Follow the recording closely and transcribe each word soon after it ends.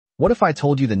What if I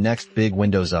told you the next big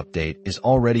Windows update is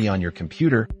already on your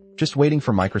computer, just waiting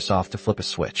for Microsoft to flip a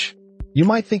switch? You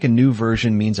might think a new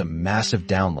version means a massive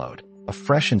download, a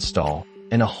fresh install,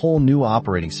 and a whole new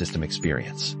operating system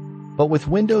experience. But with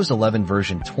Windows 11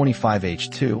 version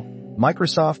 25H2,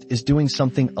 Microsoft is doing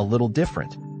something a little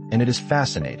different, and it is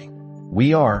fascinating.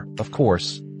 We are, of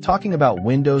course, talking about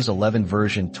Windows 11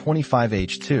 version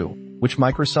 25H2, which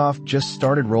Microsoft just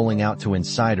started rolling out to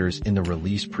insiders in the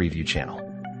release preview channel.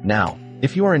 Now,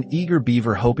 if you are an eager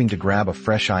beaver hoping to grab a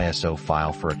fresh ISO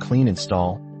file for a clean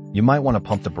install, you might want to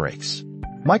pump the brakes.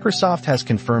 Microsoft has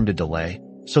confirmed a delay,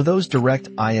 so those direct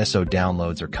ISO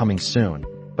downloads are coming soon,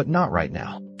 but not right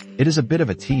now. It is a bit of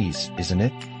a tease, isn't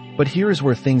it? But here is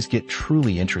where things get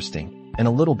truly interesting and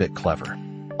a little bit clever.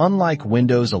 Unlike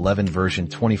Windows 11 version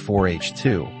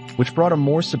 24H2, which brought a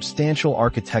more substantial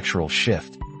architectural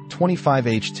shift,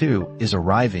 25H2 is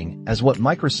arriving as what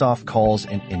Microsoft calls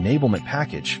an enablement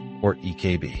package, or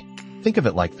EKB. Think of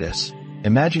it like this.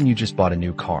 Imagine you just bought a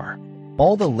new car.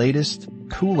 All the latest,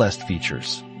 coolest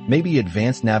features, maybe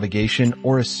advanced navigation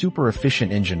or a super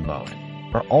efficient engine mode,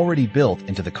 are already built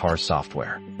into the car's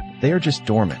software. They are just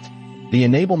dormant. The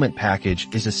enablement package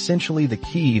is essentially the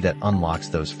key that unlocks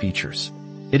those features.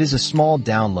 It is a small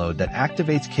download that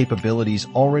activates capabilities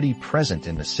already present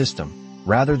in the system,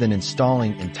 rather than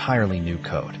installing entirely new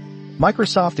code.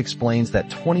 Microsoft explains that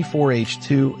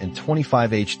 24H2 and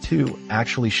 25H2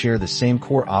 actually share the same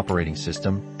core operating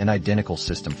system and identical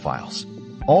system files.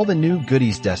 All the new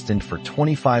goodies destined for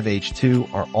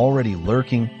 25H2 are already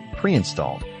lurking,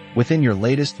 pre-installed, within your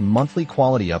latest monthly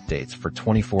quality updates for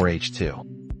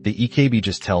 24H2. The EKB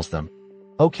just tells them,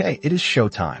 okay, it is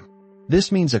showtime.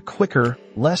 This means a quicker,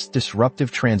 less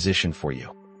disruptive transition for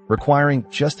you, requiring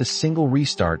just a single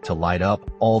restart to light up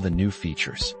all the new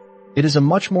features. It is a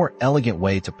much more elegant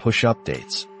way to push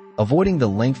updates, avoiding the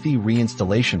lengthy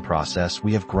reinstallation process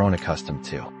we have grown accustomed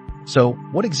to. So,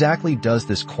 what exactly does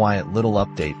this quiet little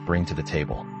update bring to the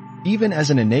table? Even as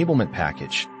an enablement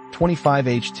package,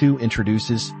 25H2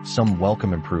 introduces some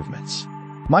welcome improvements.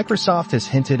 Microsoft has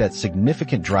hinted at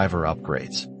significant driver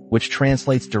upgrades, which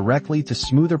translates directly to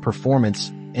smoother performance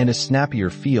and a snappier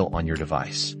feel on your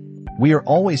device. We are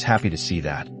always happy to see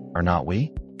that, are not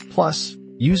we? Plus,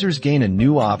 users gain a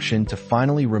new option to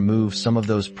finally remove some of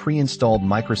those pre-installed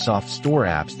Microsoft Store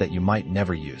apps that you might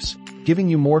never use, giving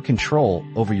you more control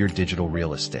over your digital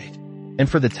real estate. And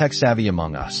for the tech-savvy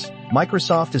among us,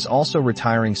 Microsoft is also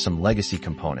retiring some legacy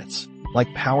components, like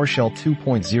PowerShell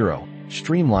 2.0,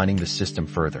 streamlining the system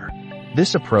further.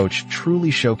 This approach truly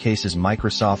showcases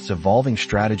Microsoft's evolving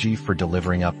strategy for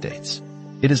delivering updates.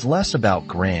 It is less about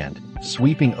grand,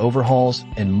 sweeping overhauls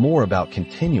and more about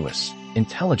continuous,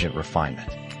 intelligent refinement.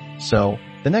 So,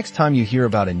 the next time you hear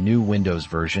about a new Windows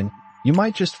version, you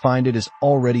might just find it is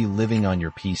already living on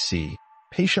your PC,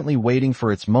 patiently waiting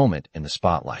for its moment in the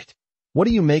spotlight. What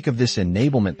do you make of this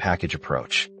enablement package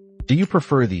approach? Do you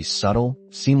prefer these subtle,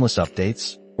 seamless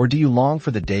updates, or do you long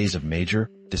for the days of major,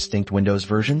 distinct Windows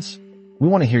versions? We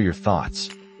want to hear your thoughts.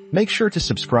 Make sure to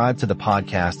subscribe to the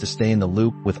podcast to stay in the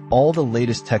loop with all the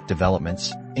latest tech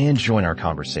developments and join our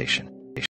conversation.